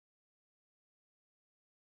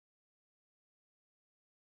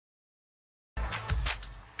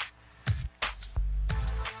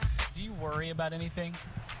worry about anything?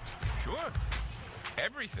 Sure.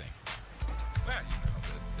 Everything. Well,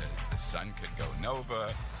 the sun could go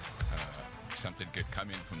nova. Something could come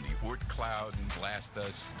in from the Oort cloud and blast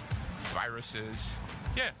us. Viruses.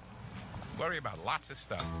 Yeah. Worry about lots of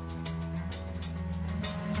stuff.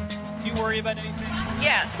 Do you worry about anything?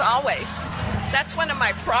 Yes, always. That's one of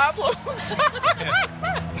my problems.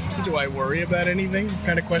 Do I worry about anything? What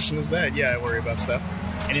kind of question is that? Yeah, I worry about stuff.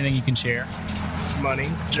 Anything you can share? Money,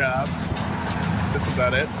 job. That's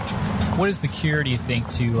about it. What is the cure, do you think,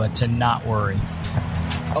 to not worry?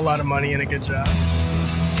 A lot of money and a good job.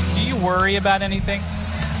 Do you worry about anything?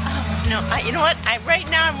 Oh, no, you know what? Right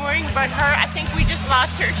now I'm worrying about her. I think we just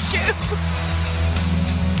lost her shoe.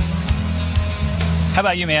 How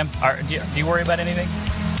about you, ma'am? Do you worry about anything?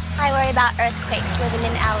 I worry about earthquakes living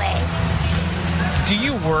in LA. Do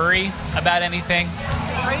you worry about anything?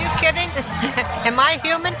 Are you kidding? Am I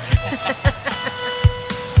human?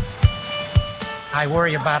 I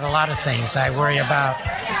worry about a lot of things. I worry about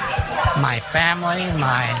my family,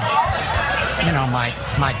 my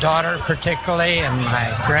daughter particularly, and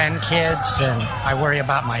my grandkids, and I worry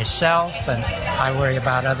about myself, and I worry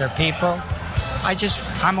about other people.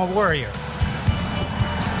 I'm a worrier.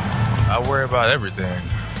 I worry about everything.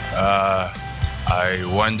 I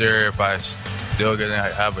wonder if I'm still going to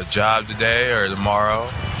have a job today or tomorrow.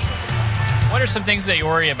 What are some things that you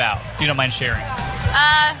worry about, if you don't mind sharing?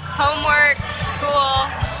 Homework, school,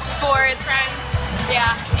 sports, friends.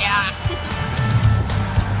 Yeah.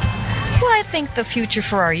 Well, I think the future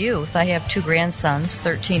for our youth. I have two grandsons,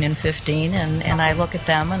 13 and 15, and I look at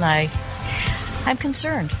them and I'm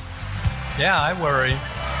concerned. Yeah, I worry.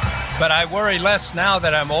 But I worry less now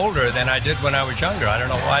that I'm older than I did when I was younger. I don't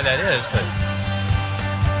know why that is, but...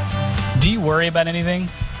 Do you worry about anything?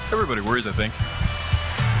 Everybody worries, I think.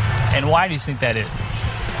 And why do you think that is?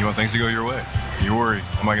 You want things to go your way. You worry,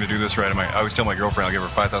 am I going to do this right? I always tell my girlfriend I'll give her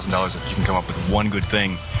 $5,000 if she can come up with one good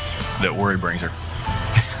thing that worry brings her.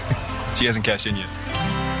 She hasn't cashed in yet.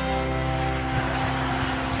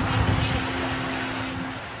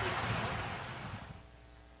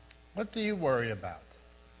 What do you worry about?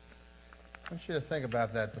 I want you to think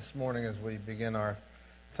about that this morning as we begin our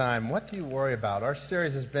time. What do you worry about? Our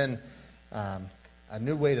series has been a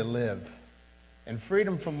new way to live. And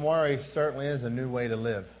freedom from worry certainly is a new way to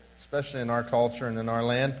live, especially in our culture and in our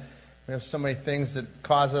land. We have so many things that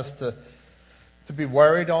cause us to be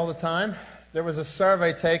worried all the time. There was a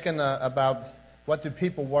survey taken about what do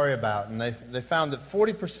people worry about, and they found that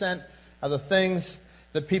 40% of the things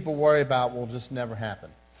that people worry about will just never happen.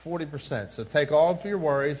 40%. So take all of your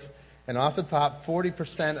worries, and off the top,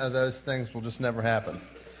 40% of those things will just never happen.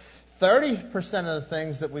 30% of the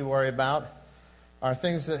things that we worry about are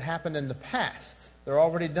things that happened in the past. They're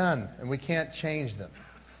already done, and we can't change them.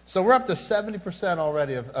 So we're up to 70%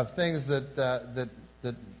 already of things that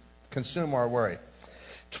consume our worry.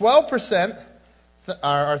 12%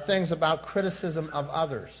 are things about criticism of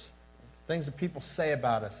others, things that people say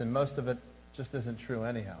about us, and most of it just isn't true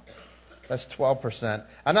anyhow. That's 12%.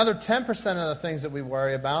 Another 10% of the things that we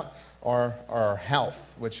worry about are our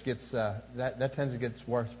health, which gets that tends to get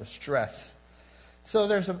worse with stress. So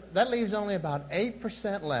that leaves only about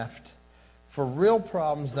 8% left for real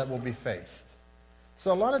problems that will be faced.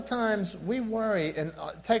 So a lot of times we worry and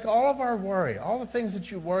take all of our worry, all the things that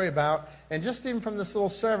you worry about, and just even from this little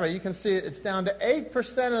survey, you can see it's down to 8%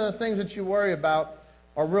 of the things that you worry about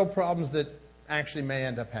are real problems that actually may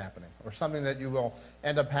end up happening, or something that you will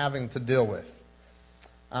end up having to deal with.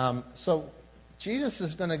 So Jesus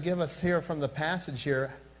is going to give us here from the passage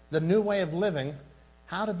here the new way of living,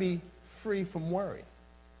 how to be free from worry.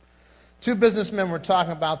 Two businessmen were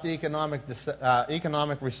talking about the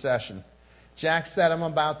economic recession. Jack said, I'm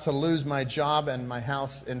about to lose my job and my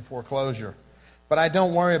house in foreclosure, but I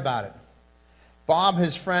don't worry about it. Bob,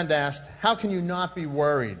 his friend, asked, how can you not be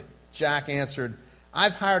worried? Jack answered,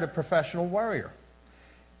 I've hired a professional worrier.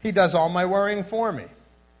 He does all my worrying for me.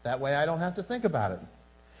 That way I don't have to think about it.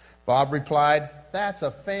 Bob replied, that's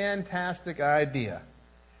a fantastic idea.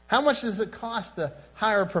 How much does it cost to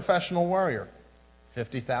hire a professional worrier?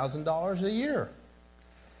 $50,000 a year.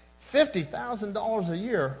 $50,000 a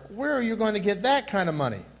year? Where are you going to get that kind of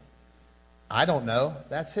money? I don't know.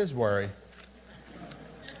 That's his worry.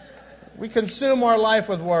 We consume our life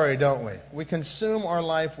with worry, don't we? We consume our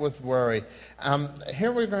life with worry.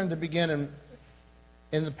 Here we're going to begin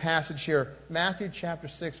in the passage here, Matthew chapter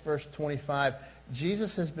 6, verse 25.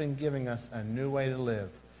 Jesus has been giving us a new way to live.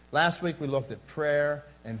 Last week we looked at prayer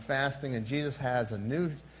and fasting, and Jesus had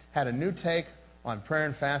a new take on prayer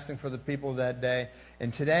and fasting for the people that day.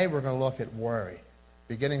 And today we're going to look at worry,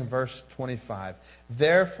 beginning in verse 25.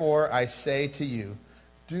 Therefore I say to you,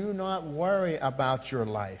 Do not worry about your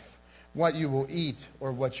life, what you will eat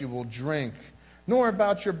or what you will drink, nor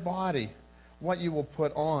about your body, what you will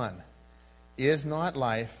put on. Is not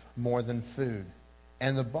life more than food,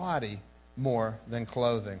 and the body more than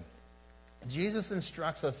clothing? Jesus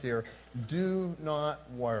instructs us here, do not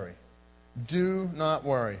worry. Do not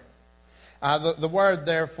worry. The word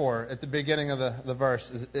therefore at the beginning of the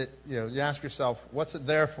verse, you ask yourself, what's it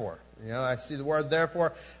there for? I see the word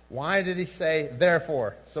therefore. Why did he say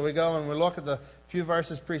therefore? So we go and we look at the few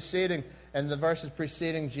verses preceding, and the verses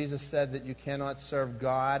preceding, Jesus said that you cannot serve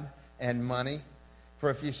God and money. For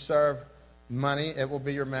if you serve money, it will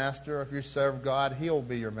be your master. If you serve God, he will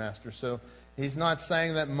be your master. So he's not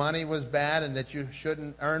saying that money was bad and that you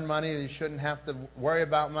shouldn't earn money, that you shouldn't have to worry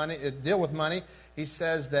about money, deal with money. He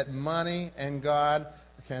says that money and God,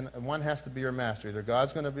 one has to be your master. Either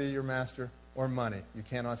God's going to be your master or money. You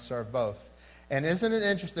cannot serve both. And isn't it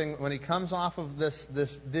interesting when he comes off of this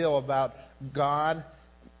deal about God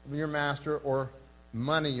your master or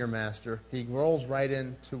money your master, he rolls right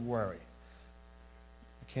into worry.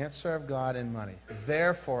 You can't serve God and money.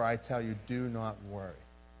 Therefore, I tell you, do not worry.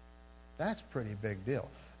 That's a pretty big deal.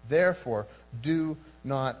 Therefore, do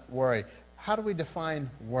not worry. How do we define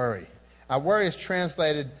worry? Worry is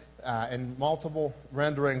translated in multiple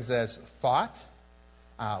renderings as thought,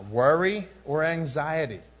 worry, or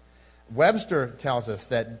anxiety. Webster tells us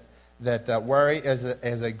that worry is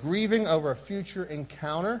a grieving over a future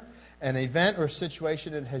encounter, an event or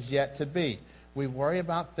situation that has yet to be. We worry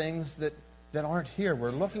about things that aren't here.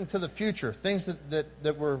 We're looking to the future, things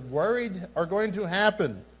that we're worried are going to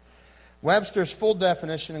happen. Webster's full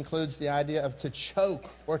definition includes the idea of to choke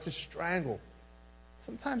or to strangle.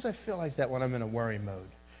 Sometimes I feel like that when I'm in a worry mode.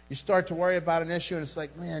 You start to worry about an issue and it's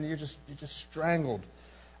like, man, you're just strangled.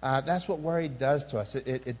 That's what worry does to us.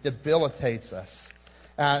 It debilitates us.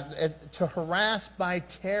 To harass by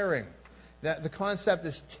tearing. The concept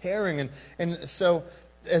is tearing. And so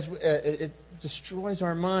it destroys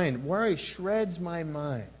our mind. Worry shreds my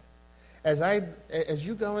mind. As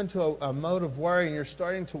you go into a mode of worry and you're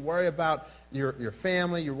starting to worry about your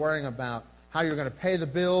family, you're worrying about how you're going to pay the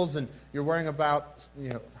bills, and you're worrying about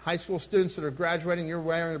high school students that are graduating, you're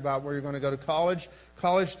worrying about where you're going to go to college.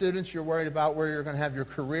 College students, you're worried about where you're going to have your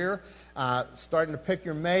career, starting to pick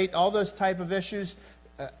your mate, all those type of issues.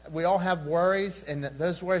 We all have worries, and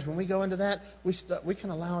those worries, when we go into that, we can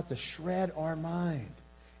allow it to shred our mind.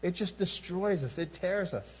 It just destroys us. It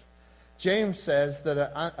tears us. James says that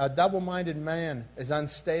a double-minded man is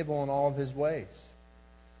unstable in all of his ways.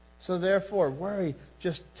 So therefore, worry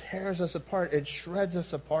just tears us apart. It shreds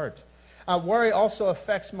us apart. Worry also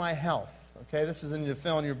affects my health. Okay, this is in your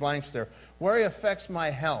fill in your blanks there. Worry affects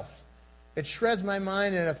my health. It shreds my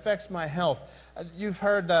mind and it affects my health. You've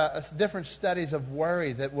heard different studies of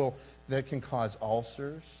worry that can cause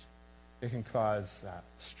ulcers. It can cause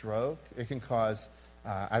stroke. It can cause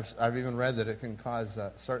I've even read that it can cause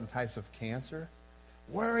certain types of cancer.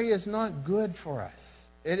 Worry is not good for us.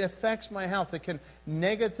 It affects my health. It can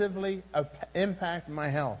negatively impact my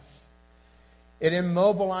health. It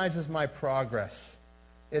immobilizes my progress.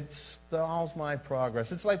 It stalls my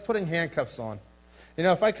progress. It's like putting handcuffs on.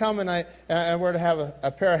 If I come and I were to have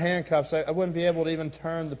a pair of handcuffs, I wouldn't be able to even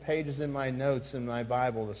turn the pages in my notes in my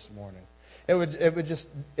Bible this morning. It would just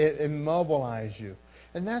immobilize you.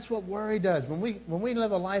 And that's what worry does. When we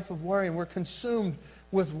live a life of worry and we're consumed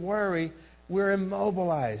with worry, we're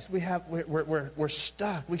immobilized. We're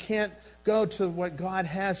stuck. We can't go to what God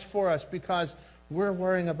has for us because we're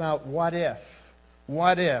worrying about what if.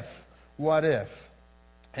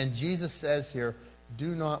 And Jesus says here,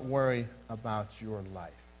 do not worry about your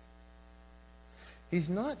life. He's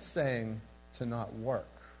not saying to not work.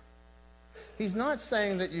 He's not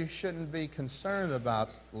saying that you shouldn't be concerned about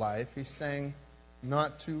life. He's saying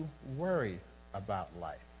not to worry about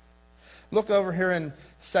life. Look over here in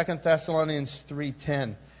 2 Thessalonians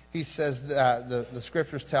 3:10. He says the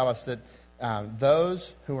scriptures tell us that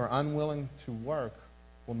those who are unwilling to work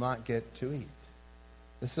will not get to eat.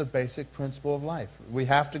 This is a basic principle of life. We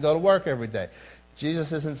have to go to work every day.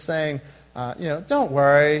 Jesus isn't saying, don't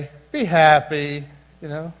worry, be happy,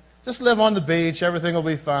 just live on the beach, everything will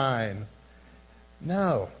be fine.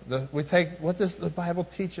 No. What does the Bible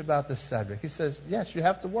teach about this subject? He says, yes, you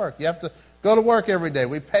have to work. You have to go to work every day.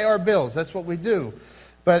 We pay our bills. That's what we do.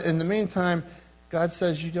 But in the meantime, God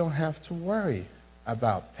says you don't have to worry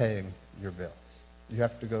about paying your bills. You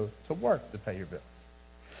have to go to work to pay your bills.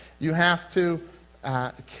 You have to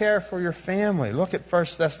care for your family. Look at 1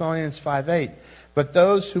 Thessalonians 5:8. But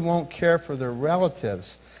those who won't care for their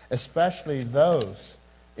relatives, especially those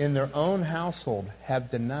in their own household,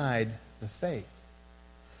 have denied the faith.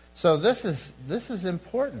 So this is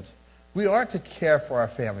important. We are to care for our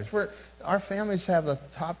families. Our families have the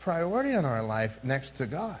top priority in our life next to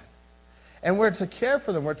God. And we're to care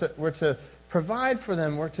for them. We're to provide for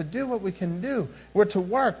them. We're to do what we can do. We're to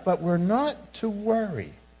work, but we're not to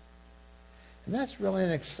worry. And that's really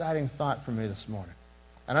an exciting thought for me this morning.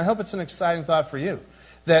 And I hope it's an exciting thought for you.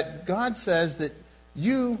 That God says that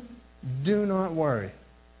you do not worry.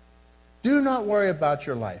 Do not worry about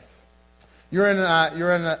your life.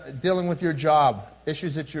 You're dealing with your job,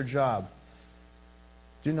 issues at your job.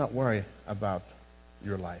 Do not worry about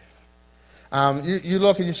your life. You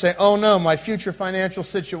look and you say, oh no, my future financial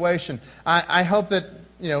situation. I hope that,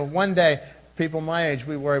 one day, people my age,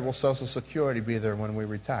 we worry, will Social Security be there when we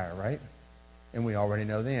retire, right? And we already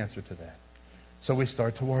know the answer to that. So we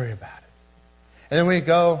start to worry about it. And then we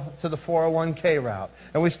go to the 401k route.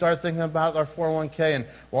 And we start thinking about our 401k and,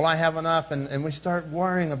 will I have enough? And we start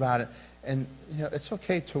worrying about it. And, it's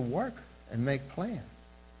okay to work and make plans.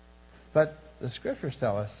 But the Scriptures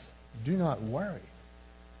tell us, do not worry.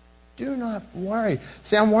 Do not worry.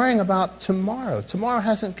 See, I'm worrying about tomorrow. Tomorrow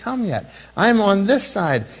hasn't come yet. I'm on this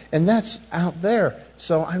side, and that's out there.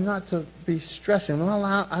 So I'm not to be stressing.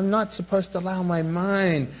 I'm not supposed to allow my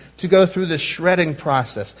mind to go through the shredding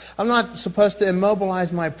process. I'm not supposed to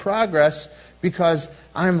immobilize my progress because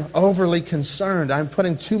I'm overly concerned. I'm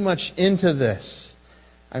putting too much into this.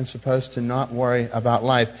 I'm supposed to not worry about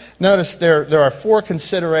life. Notice there are 4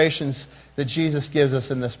 considerations that Jesus gives us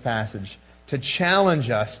in this passage to challenge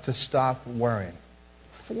us to stop worrying.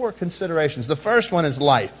 4 considerations. The first one is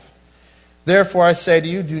life. Therefore I say to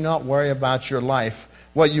you, do not worry about your life,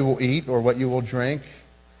 what you will eat or what you will drink,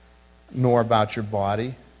 nor about your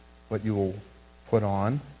body, what you will put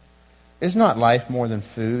on. Is not life more than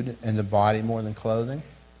food and the body more than clothing?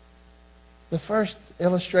 The first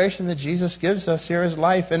illustration that Jesus gives us here is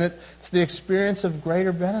life, and it's the experience of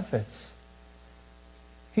greater benefits.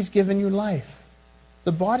 He's given you life.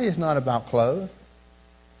 The body is not about clothes.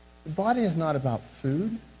 The body is not about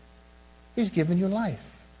food. He's given you life.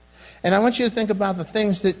 And I want you to think about the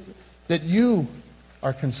things that you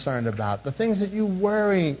are concerned about, the things that you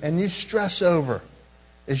worry and you stress over.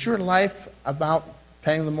 Is your life about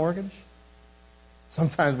paying the mortgage?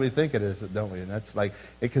 Sometimes we think it is, don't we? And that's like,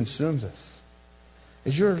 it consumes us.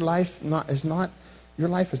 Your life is not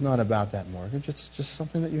about that mortgage. It's just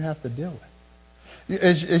something that you have to deal with.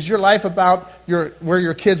 Is your life about where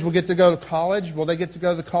your kids will get to go to college? Will they get to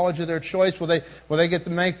go to the college of their choice? Will they get to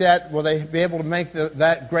make that? Will they be able to make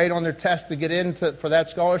that grade on their test to get in for that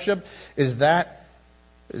scholarship? Is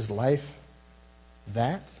life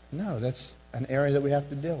that? No, that's an area that we have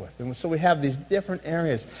to deal with. And so we have these different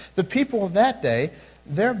areas. The people of that day,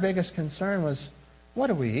 their biggest concern was, what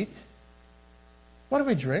do we eat? What do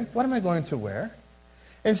we drink? What am I going to wear?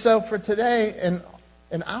 And so for today,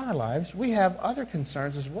 in our lives, we have other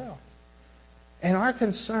concerns as well. And our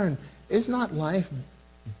concern, is not life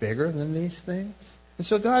bigger than these things? And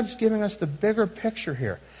so God's giving us the bigger picture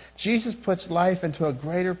here. Jesus puts life into a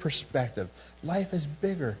greater perspective. Life is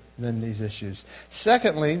bigger than these issues.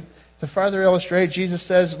 Secondly, to further illustrate, Jesus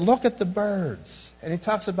says, look at the birds. And he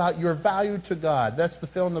talks about your value to God. That's the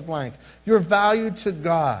fill in the blank. Your value to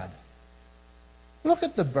God. Look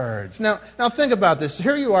at the birds. Now think about this.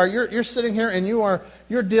 Here you are. You're sitting here and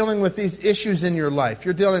you're dealing with these issues in your life.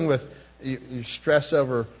 You're dealing with you stress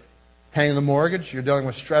over paying the mortgage. You're dealing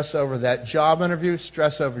with stress over that job interview,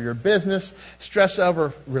 stress over your business, stress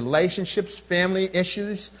over relationships, family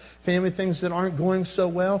issues, family things that aren't going so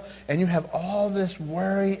well. And you have all this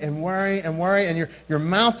worry and worry and worry. And you're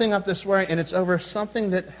mounting up this worry. And it's over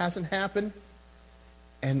something that hasn't happened.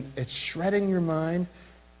 And it's shredding your mind.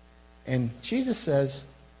 And Jesus says,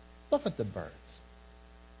 look at the birds.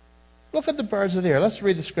 Look at the birds of the air. Let's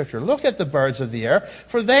read the scripture. Look at the birds of the air,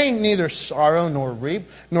 for they neither sow nor reap,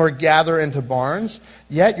 nor gather into barns,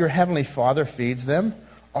 yet your heavenly Father feeds them.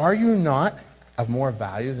 Are you not of more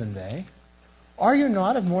value than they? Are you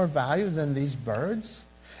not of more value than these birds?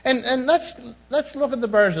 And let's look at the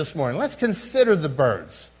birds this morning. Let's consider the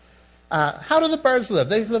birds. How do the birds live?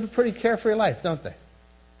 They live a pretty carefree life, don't they?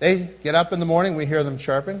 They get up in the morning, we hear them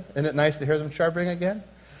chirping. Isn't it nice to hear them chirping again?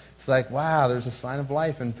 It's like, wow, there's a sign of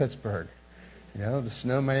life in Pittsburgh. The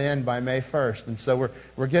snow may end by May 1st. And so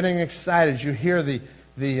we're getting excited. You hear the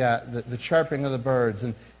chirping of the birds.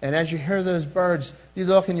 And as you hear those birds, you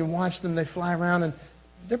look and you watch them, they fly around, and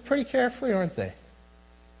they're pretty carefree, aren't they?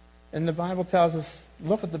 And the Bible tells us,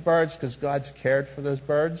 look at the birds because God's cared for those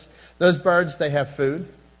birds. Those birds, they have food.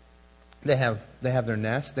 They have their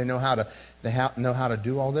nest. They know how to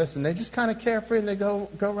do all this, and they just kind of carefree, and they go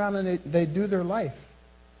around and they do their life.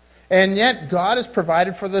 And yet God has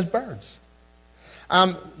provided for those birds.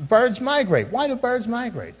 Birds migrate. Why do birds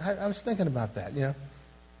migrate? I was thinking about that,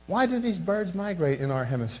 Why do these birds migrate in our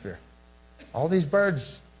hemisphere? All these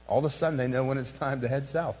birds, all of a sudden, they know when it's time to head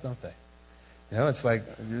south, don't they? It's like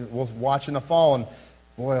we're watching the fall, and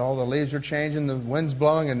boy, all the leaves are changing, the wind's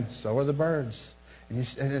blowing, and so are the birds. And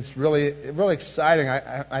it's really exciting.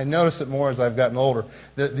 I notice it more as I've gotten older.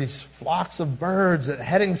 These flocks of birds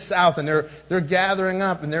heading south, and they're gathering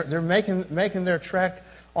up, and they're making their trek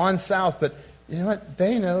on south. But you know what?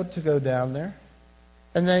 They know to go down there,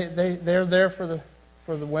 and they're there for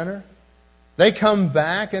the winter. They come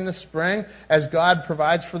back in the spring as God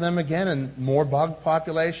provides for them again, and more bug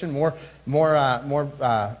population, more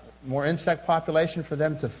insect population for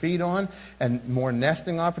them to feed on, and more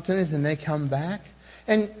nesting opportunities. And they come back,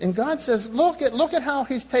 and God says, "Look at how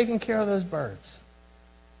He's taking care of those birds.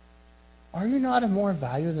 Are you not of more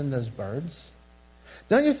value than those birds?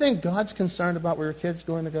 Don't you think God's concerned about where your kid's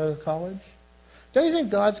going to go to college? Don't you think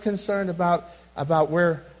God's concerned about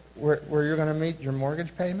where you're going to meet your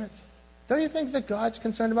mortgage payment? Don't you think that God's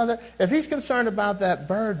concerned about that? If He's concerned about that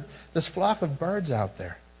bird, this flock of birds out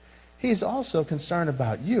there, He's also concerned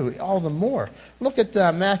about you all the more. Look at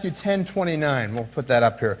Matthew 10:29. We'll put that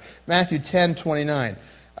up here. Matthew 10:29.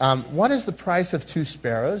 What is the price of 2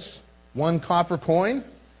 sparrows? 1 copper coin?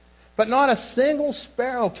 But not a single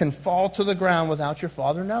sparrow can fall to the ground without your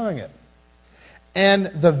Father knowing it. And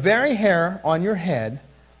the very hair on your head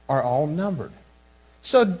are all numbered.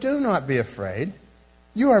 So do not be afraid.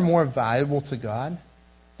 You are more valuable to God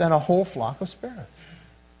than a whole flock of sparrows."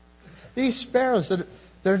 These sparrows,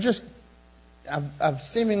 they're just of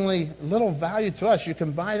seemingly little value to us. You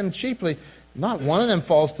can buy them cheaply. Not one of them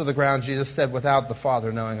falls to the ground, Jesus said, without the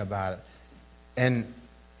Father knowing about it. And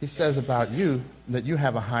He says about you that you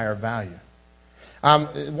have a higher value.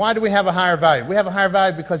 Why do we have a higher value? We have a higher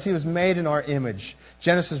value because He was made in our image.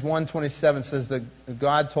 Genesis 1:27 says that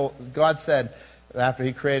God said, after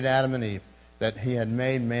He created Adam and Eve, that He had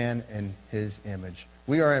made man in His image.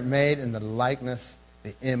 We are made in the likeness,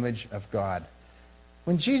 the image of God.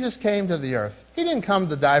 When Jesus came to the earth, He didn't come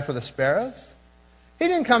to die for the sparrows. He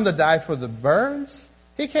didn't come to die for the birds.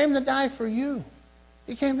 He came to die for you.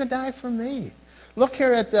 He came to die for me. Look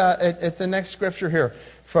here at the next scripture here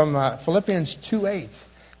from Philippians 2:8.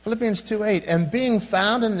 Philippians 2:8. And being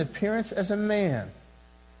found in appearance as a man,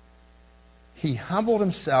 He humbled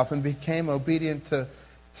Himself and became obedient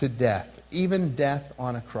to death, even death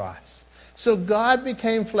on a cross. So God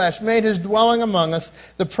became flesh, made His dwelling among us.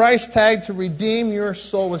 The price tag to redeem your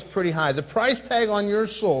soul was pretty high. The price tag on your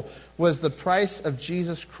soul was the price of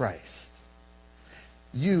Jesus Christ.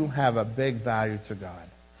 You have a big value to God.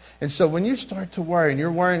 And so when you start to worry, and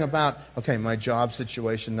you're worrying about, okay, my job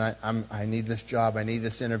situation, I need this job, I need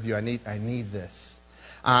this interview, I need this.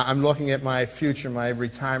 I'm looking at my future, my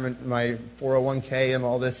retirement, my 401k and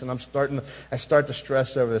all this, and I start to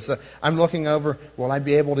stress over this. I'm looking over, will I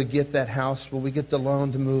be able to get that house? Will we get the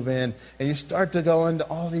loan to move in? And you start to go into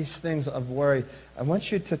all these things of worry. I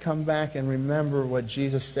want you to come back and remember what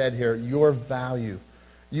Jesus said here, your value.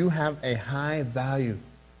 You have a high value.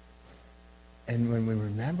 And when we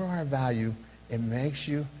remember our value, it makes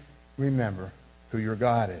you remember who your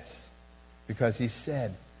God is. Because He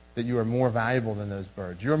said that you are more valuable than those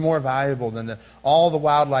birds. You're more valuable than all the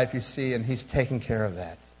wildlife you see, and He's taking care of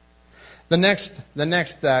that. The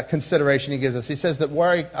next consideration He gives us, He says that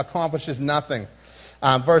worry accomplishes nothing.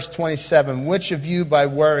 Verse 27, which of you by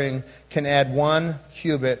worrying can add 1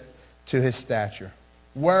 cubit to his stature?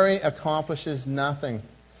 Worry accomplishes nothing.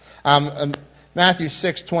 Matthew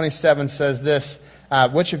 6:27 says this,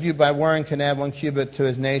 which of you by worrying can add 1 cubit to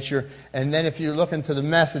his nature? And then if you look into the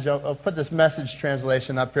Message, I'll put this Message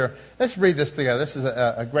translation up here. Let's read this together. This is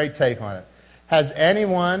a great take on it. Has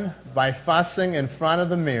anyone, by fussing in front of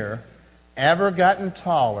the mirror, ever gotten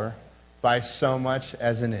taller by so much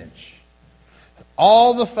as an inch?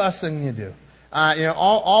 All the fussing you do,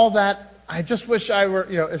 all that, I just wish I were,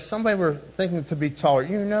 if somebody were thinking to be taller,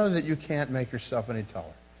 you know that you can't make yourself any taller.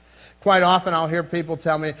 Quite often I'll hear people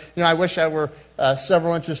tell me, I wish I were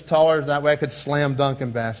several inches taller, that way I could slam dunk in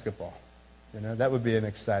basketball. That would be an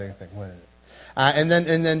exciting thing, wouldn't it? And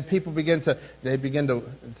then people begin to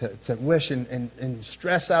wish and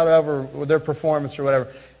stress out over their performance or whatever.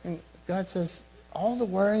 And God says, all the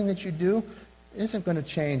worrying that you do isn't going to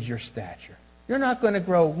change your stature. You're not going to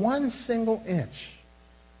grow 1 single inch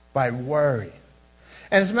by worry.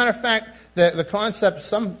 And as a matter of fact, the concept,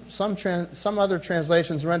 some other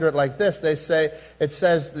translations render it like this. It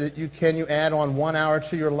says that you add on 1 hour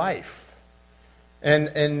to your life. And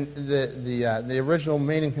the original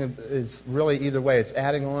meaning is really either way. It's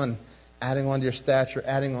adding on to your stature,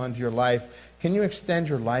 adding on to your life. Can you extend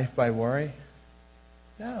your life by worry?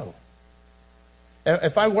 No.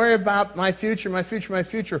 If I worry about my future,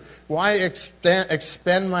 will I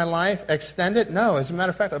extend my life, extend it? No. As a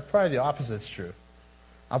matter of fact, probably the opposite's true.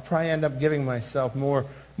 I'll probably end up giving myself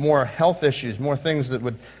more health issues, more things that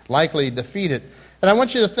would likely defeat it. And I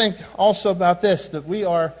want you to think also about this, that we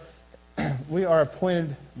are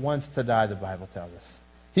appointed once to die, the Bible tells us.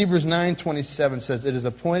 Hebrews 9:27 says, it is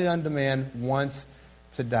appointed unto man once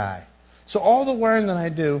to die. So all the worrying that I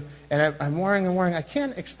do, and I'm worrying and worrying, I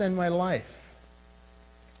can't extend my life.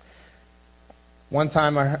 One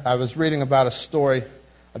time I was reading about a story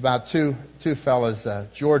about two fellas,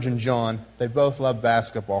 George and John. They both love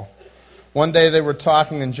basketball. One day they were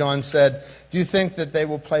talking and John said, do you think that they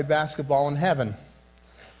will play basketball in heaven?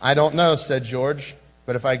 I don't know, said George,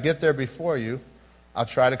 but if I get there before you, I'll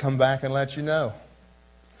try to come back and let you know.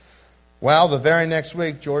 Well, the very next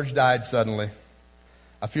week, George died suddenly.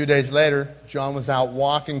 A few days later, John was out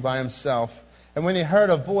walking by himself, and when he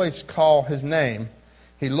heard a voice call his name,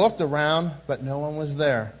 he looked around, but no one was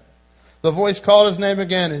there. The voice called his name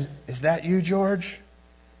again. Is that you, George?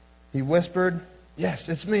 He whispered, yes,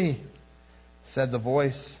 it's me, said the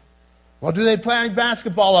voice. Well, do they play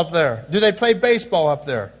basketball up there? Do they play baseball up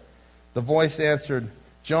there? The voice answered,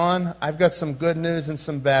 John, I've got some good news and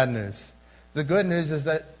some bad news. The good news is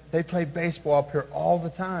that they play baseball up here all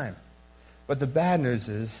the time. But the bad news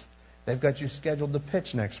is they've got you scheduled to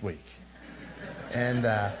pitch next week. And,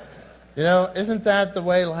 isn't that the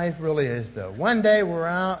way life really is, though? One day we're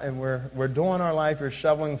out and we're doing our life. You're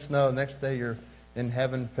shoveling snow. The next day you're in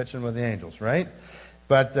heaven pitching with the angels, right?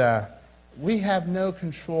 But we have no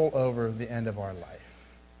control over the end of our life.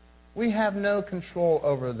 We have no control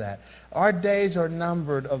over that. Our days are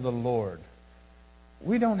numbered of the Lord.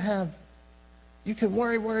 We don't have... You can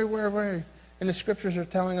worry. And the Scriptures are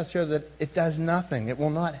telling us here that it does nothing. It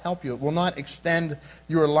will not help you. It will not extend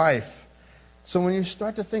your life. So when you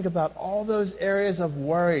start to think about all those areas of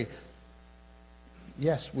worry,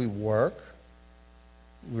 yes, we work.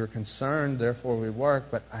 We're concerned, therefore we work,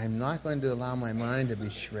 but I'm not going to allow my mind to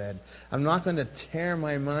be shred. I'm not going to tear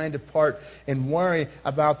my mind apart and worry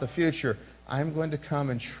about the future. I'm going to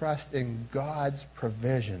come and trust in God's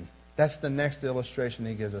provision. That's the next illustration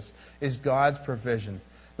he gives us, is God's provision.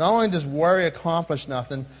 Not only does worry accomplish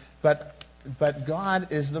nothing, but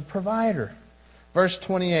God is the provider. Verse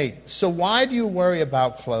 28, so why do you worry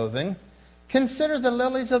about clothing? Consider the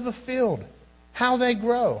lilies of the field, how they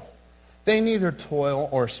grow. They neither toil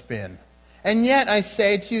or spin. And yet I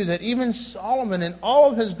say to you that even Solomon in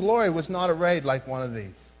all of his glory was not arrayed like one of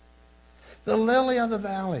these. The lily of the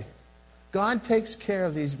valley. God takes care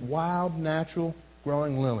of these wild, natural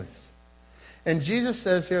growing lilies. And Jesus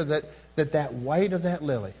says here that white of that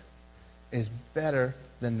lily is better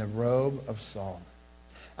than the robe of Solomon.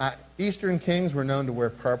 Eastern kings were known to wear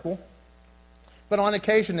purple, but on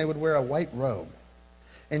occasion they would wear a white robe.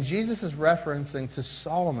 And Jesus is referencing to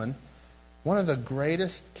Solomon, one of the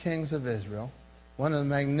greatest kings of Israel, one of the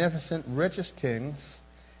magnificent, richest kings.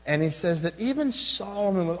 And he says that even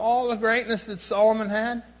Solomon, with all the greatness that Solomon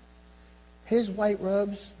had, his white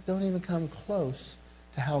robes don't even come close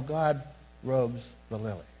to how God robes the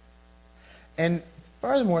lily. And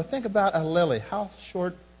furthermore, think about a lily. How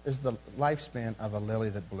short is the lifespan of a lily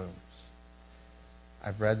that blooms?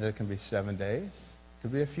 I've read that it can be 7 days. It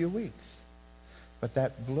could be a few weeks. But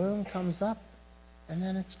that bloom comes up, and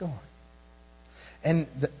then it's gone. And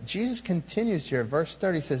Jesus continues here, verse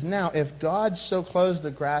 30 says, now, if God so clothes the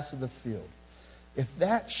grass of the field, if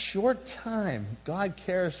that short time God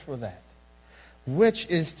cares for that, which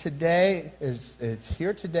is today, it's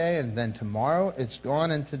here today, and then tomorrow it's gone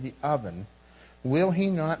into the oven, will he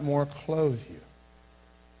not more clothe you?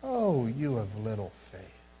 Oh, you of little faith.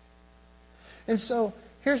 And so,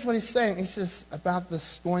 here's what he's saying. He says about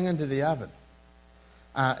this going into the oven.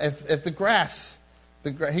 If the grass,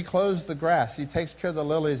 he clothes the grass. He takes care of the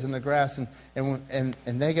lilies and the grass, and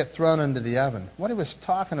they get thrown into the oven. What he was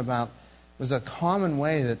talking about was a common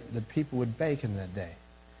way that people would bake in that day.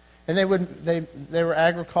 And they were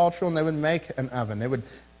agricultural, and they would make an oven. They would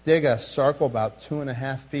dig a circle about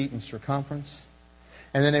 2.5 feet in circumference.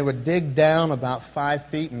 And then they would dig down about 5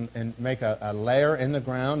 feet and make a layer in the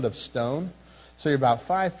ground of stone. So you're about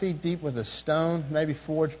 5 feet deep with a stone, maybe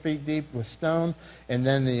 4 feet deep with stone, and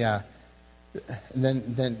then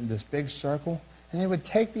then this big circle. And they would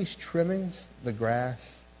take these trimmings, the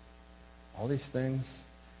grass, all these things,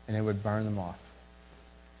 and they would burn them off.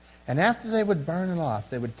 And after they would burn it off,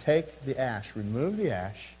 they would take the ash, remove the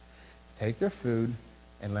ash, take their food,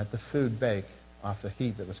 and let the food bake off the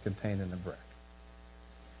heat that was contained in the brick.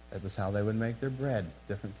 That was how they would make their bread,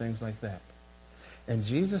 different things like that. And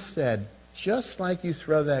Jesus said, just like you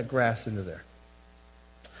throw that grass into there,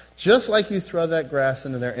 Just like you throw that grass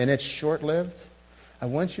into there and it's short-lived, I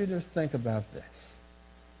want you to think about this.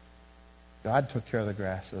 God took care of the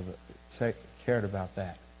grass, cared about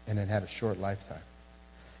that, and it had a short lifetime.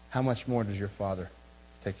 How much more does your Father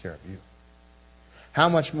take care of you? How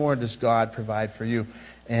much more does God provide for you?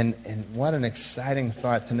 And what an exciting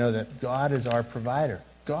thought to know that God is our provider.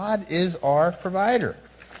 God is our provider.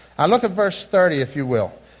 Now look at verse 30, if you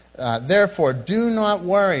will. Therefore, do not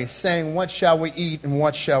worry, saying, what shall we eat and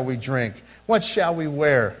what shall we drink? What shall we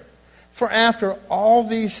wear? For after all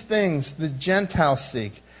these things the Gentiles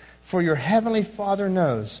seek, for your heavenly Father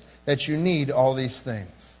knows that you need all these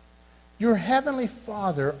things. Your heavenly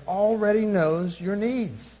Father already knows your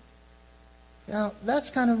needs. Now,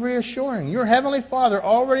 that's kind of reassuring. Your heavenly Father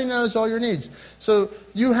already knows all your needs. So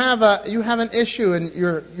you have an issue, and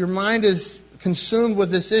your mind is consumed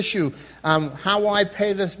with this issue. How will I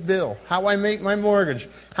pay this bill? How will I make my mortgage?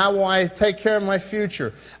 How will I take care of my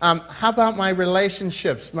future? How about my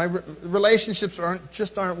relationships? My relationships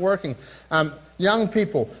aren't working. Young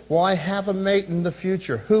people, will I have a mate in the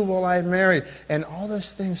future? Who will I marry? And all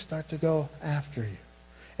those things start to go after you.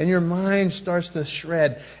 And your mind starts to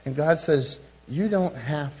shred. And God says, you don't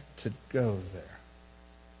have to go there.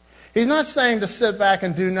 He's not saying to sit back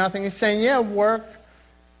and do nothing. He's saying, yeah, work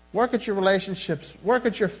at your relationships, work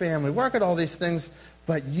at your family, work at all these things,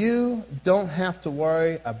 but you don't have to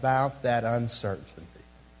worry about that uncertainty.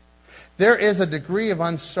 There is a degree of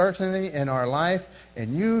uncertainty in our life,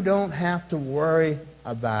 and you don't have to worry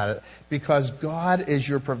about it because God is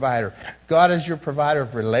your provider. God is your provider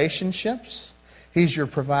of relationships. He's your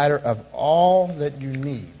provider of all that you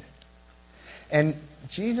need. And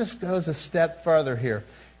Jesus goes a step further here.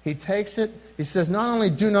 He takes it, he says, not only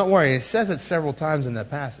do not worry, he says it several times in that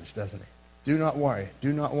passage, doesn't he? Do not worry,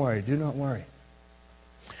 do not worry, do not worry.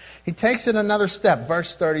 He takes it another step,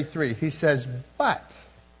 verse 33. He says, but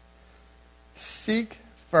seek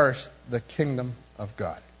first the kingdom of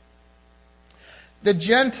God. The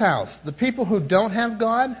Gentiles, the people who don't have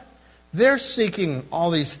God, they're seeking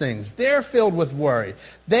all these things. They're filled with worry.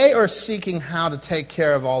 They are seeking how to take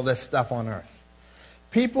care of all this stuff on earth.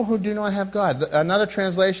 People who do not have God. Another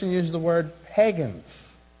translation uses the word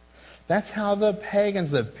pagans. That's how the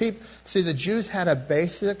pagans live. See, the Jews had a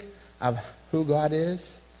basic of who God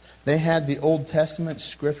is. They had the Old Testament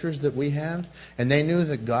scriptures that we have, and they knew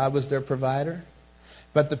that God was their provider.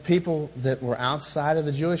 But the people that were outside of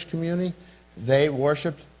the Jewish community, they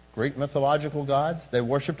worshipped Greek mythological gods. They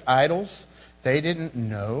worshipped idols. They didn't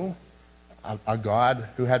know a God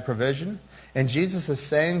who had provision. And Jesus is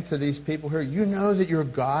saying to these people here, you know that your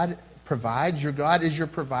God provides. Your God is your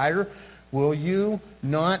provider. Will you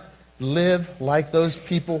not live like those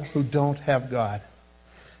people who don't have God?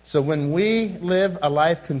 So when we live a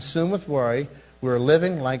life consumed with worry, we're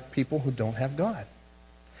living like people who don't have God.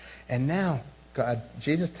 And now,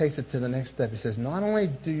 Jesus takes it to the next step. He says, not only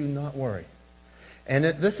do you not worry, and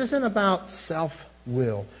this isn't about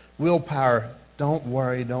self-will, willpower, don't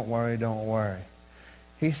worry, don't worry, don't worry.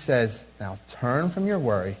 He says, now turn from your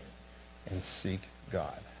worry and seek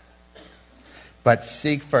God. But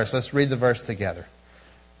seek first. Let's read the verse together.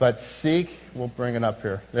 But seek, we'll bring it up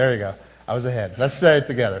here. There you go. I was ahead. Let's say it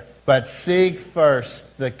together. But seek first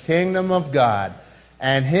the kingdom of God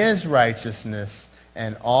and His righteousness,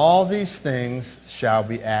 and all these things shall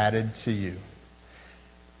be added to you.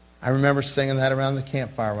 I remember singing that around the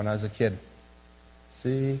campfire when I was a kid.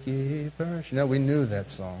 Seek ye first. You know, we knew that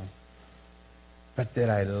song. But did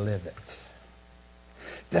I live it?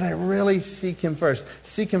 Did I really seek Him first?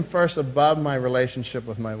 Seek Him first above my relationship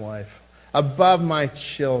with my wife, above my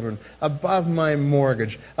children, above my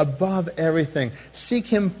mortgage, above everything. Seek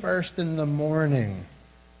Him first in the morning.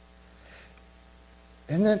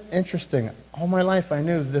 Isn't that interesting? All my life I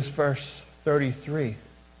knew this verse 33.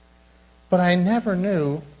 But I never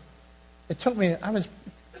knew. It took me, I was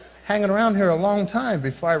hanging around here a long time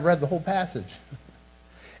before I read the whole passage.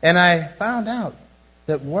 And I found out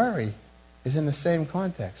that worry is in the same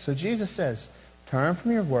context. So Jesus says, turn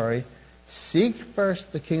from your worry, seek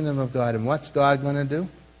first the kingdom of God. And what's God going to do?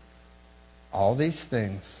 All these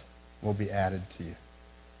things will be added to you.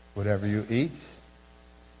 Whatever you eat,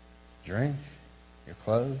 drink, your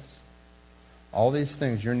clothes, all these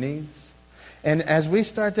things, your needs. And as we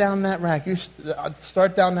start down that route, you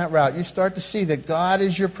start to see that God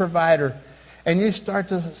is your provider. And you start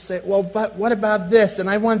to say, well, but what about this? And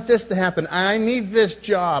I want this to happen. I need this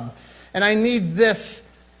job. And I need this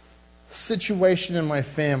situation in my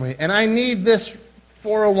family. And I need this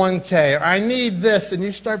 401k. Or I need this. And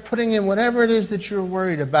you start putting in whatever it is that you're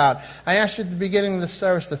worried about. I asked you at the beginning of the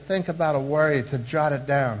service to think about a worry, to jot it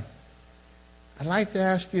down. I'd like to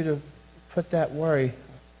ask you to put that worry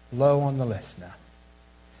low on the list now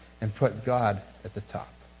and put God at the top.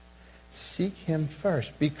 Seek him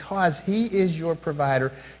first because he is your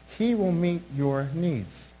provider. He will meet your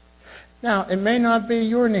needs. Now, it may not be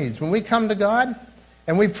your needs. When we come to God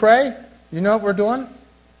and we pray, you know what we're doing?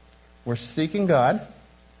 We're seeking God.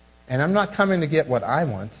 And I'm not coming to get what I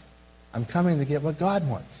want. I'm coming to get what God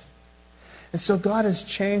wants. And so God is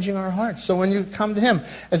changing our hearts. So when you come to him,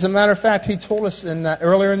 as a matter of fact, he told us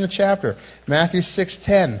earlier in the chapter, Matthew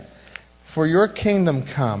 6:10, for your kingdom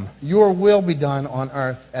come, your will be done on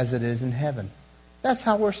earth as it is in heaven. That's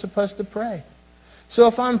how we're supposed to pray. So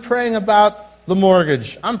if I'm praying about the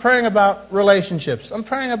mortgage, I'm praying about relationships, I'm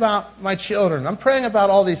praying about my children, I'm praying about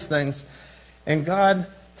all these things, and God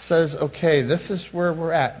says, okay, this is where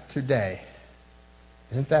we're at today.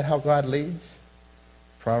 Isn't that how God leads?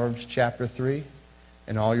 Proverbs chapter 3,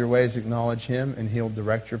 in all your ways acknowledge him and he'll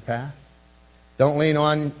direct your path. Don't lean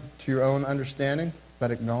on to your own understanding,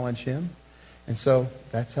 but acknowledge him. And so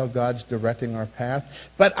that's how God's directing our path.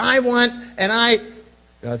 But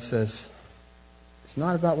God says, it's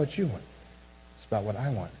not about what you want. It's about what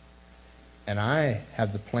I want. And I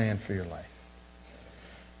have the plan for your life.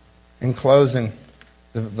 In closing,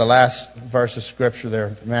 the last verse of Scripture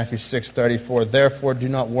there, Matthew 6:34, therefore do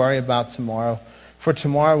not worry about tomorrow, for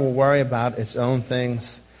tomorrow will worry about its own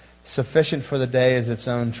things. Sufficient for the day is its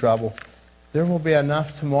own trouble. There will be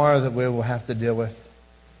enough tomorrow that we will have to deal with.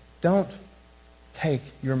 Don't take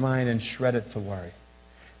your mind and shred it to worry.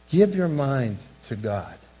 Give your mind to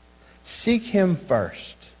God. Seek him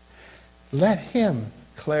first. Let him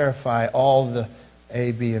clarify all the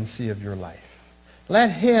A, B, and C of your life.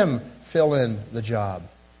 Let him fill in the job.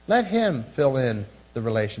 Let him fill in the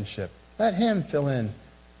relationship. Let him fill in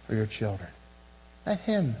for your children. Let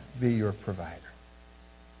him be your provider.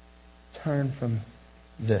 Turn from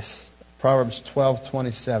this. Proverbs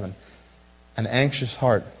 12:27. An anxious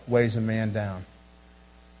heart weighs a man down.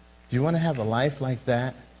 Do you want to have a life like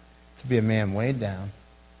that? To be a man weighed down?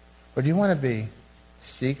 Or do you want to be,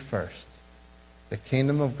 seek first the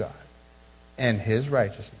kingdom of God and his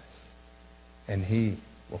righteousness, and he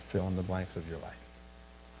will fill in the blanks of your life?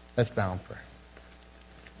 Let's bow in prayer.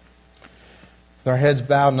 With our heads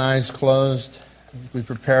bowed and eyes closed, we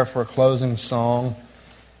prepare for a closing song.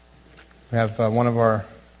 We have one of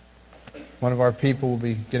our people will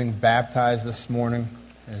be getting baptized this morning.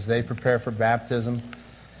 As they prepare for baptism,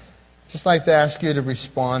 I'd just like to ask you to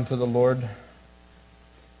respond to the Lord.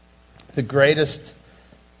 The greatest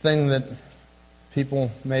thing that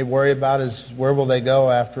people may worry about is where will they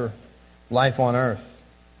go after life on earth.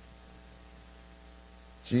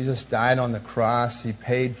 Jesus died on the cross. He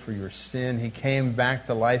paid for your sin. He came back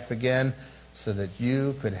to life again so that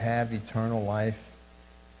you could have eternal life.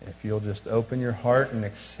 If you'll just open your heart and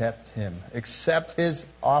accept him. Accept his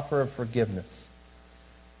offer of forgiveness.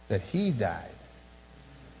 That he died.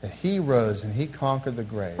 That he rose and he conquered the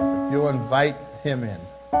grave. If you'll invite him in,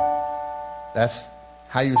 that's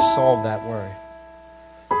how you solve that worry.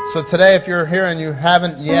 So today, if you're here and you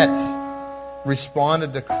haven't yet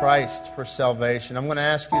responded to Christ for salvation, I'm going to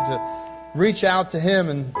ask you to reach out to him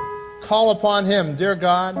and call upon him. Dear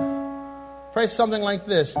God, pray something like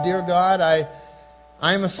this. Dear God,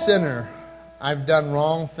 I'm a sinner. I've done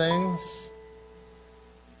wrong things.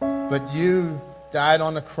 But you died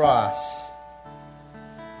on the cross.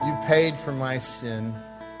 You paid for my sin.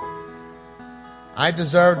 I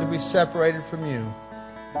deserve to be separated from you.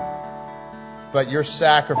 But your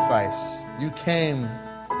sacrifice, you came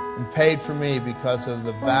and paid for me because of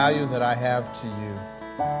the value that I have to you.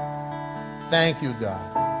 Thank you,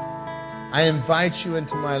 God. I invite you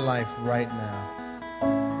into my life right now.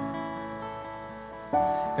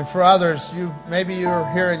 And for others, maybe you're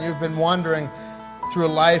here and you've been wandering through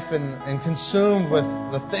life and consumed with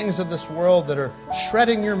the things of this world that are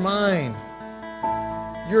shredding your mind.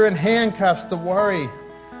 You're in handcuffs to worry.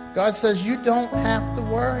 God says you don't have to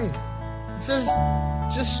worry. He says,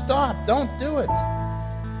 just stop. Don't do it.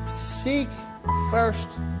 Seek first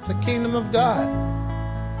the kingdom of God.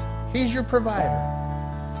 He's your provider.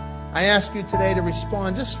 I ask you today to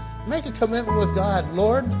respond. Just make a commitment with God.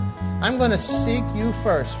 Lord, I'm going to seek you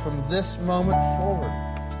first from this moment forward.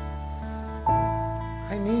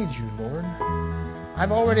 I need you, Lord.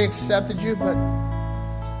 I've already accepted you, but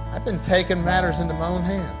I've been taking matters into my own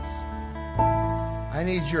hands. I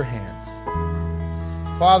need your hands.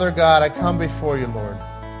 Father God, I come before you, Lord,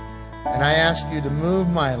 and I ask you to move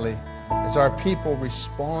mightily as our people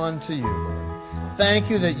respond to you, Lord. Thank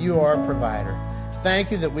you that you are a provider.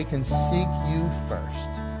 Thank you that we can seek you first.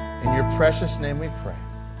 In your precious name we pray.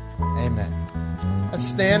 Amen. Let's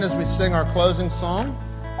stand as we sing our closing song.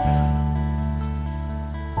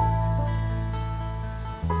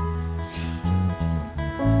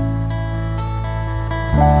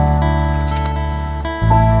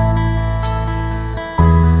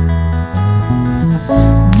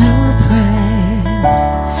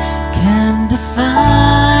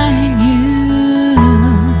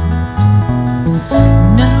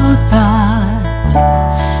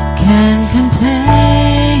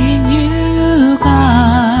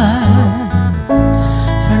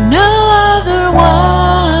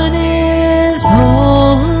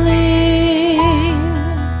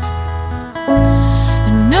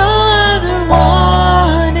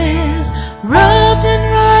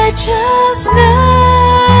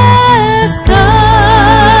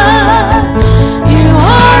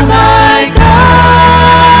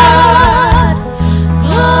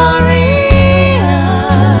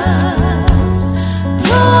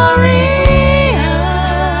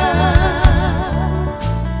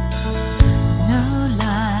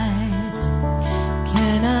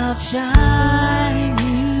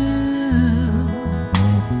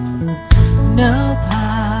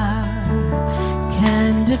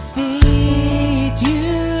 feet,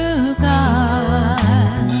 you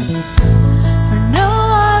God, for no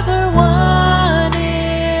other one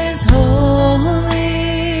is holy,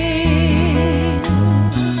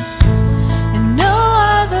 and no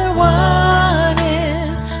other one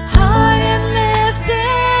is high and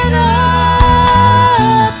lifted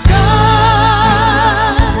up.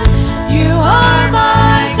 God, you are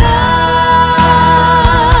my God,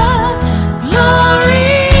 glorious,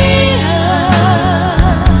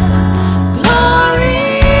 glorious.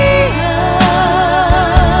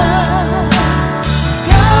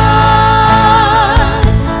 God,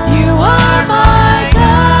 you are my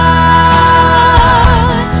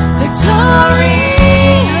God, victorious,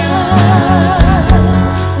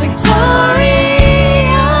 victorious.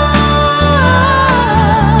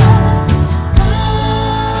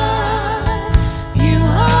 God, you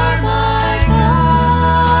are my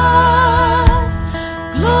God,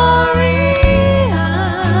 glorious,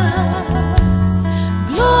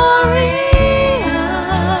 glorious.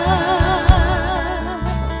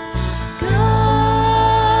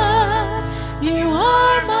 God, you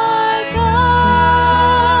are my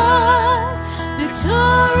God, victorious,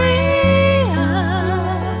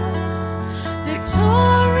 victorious.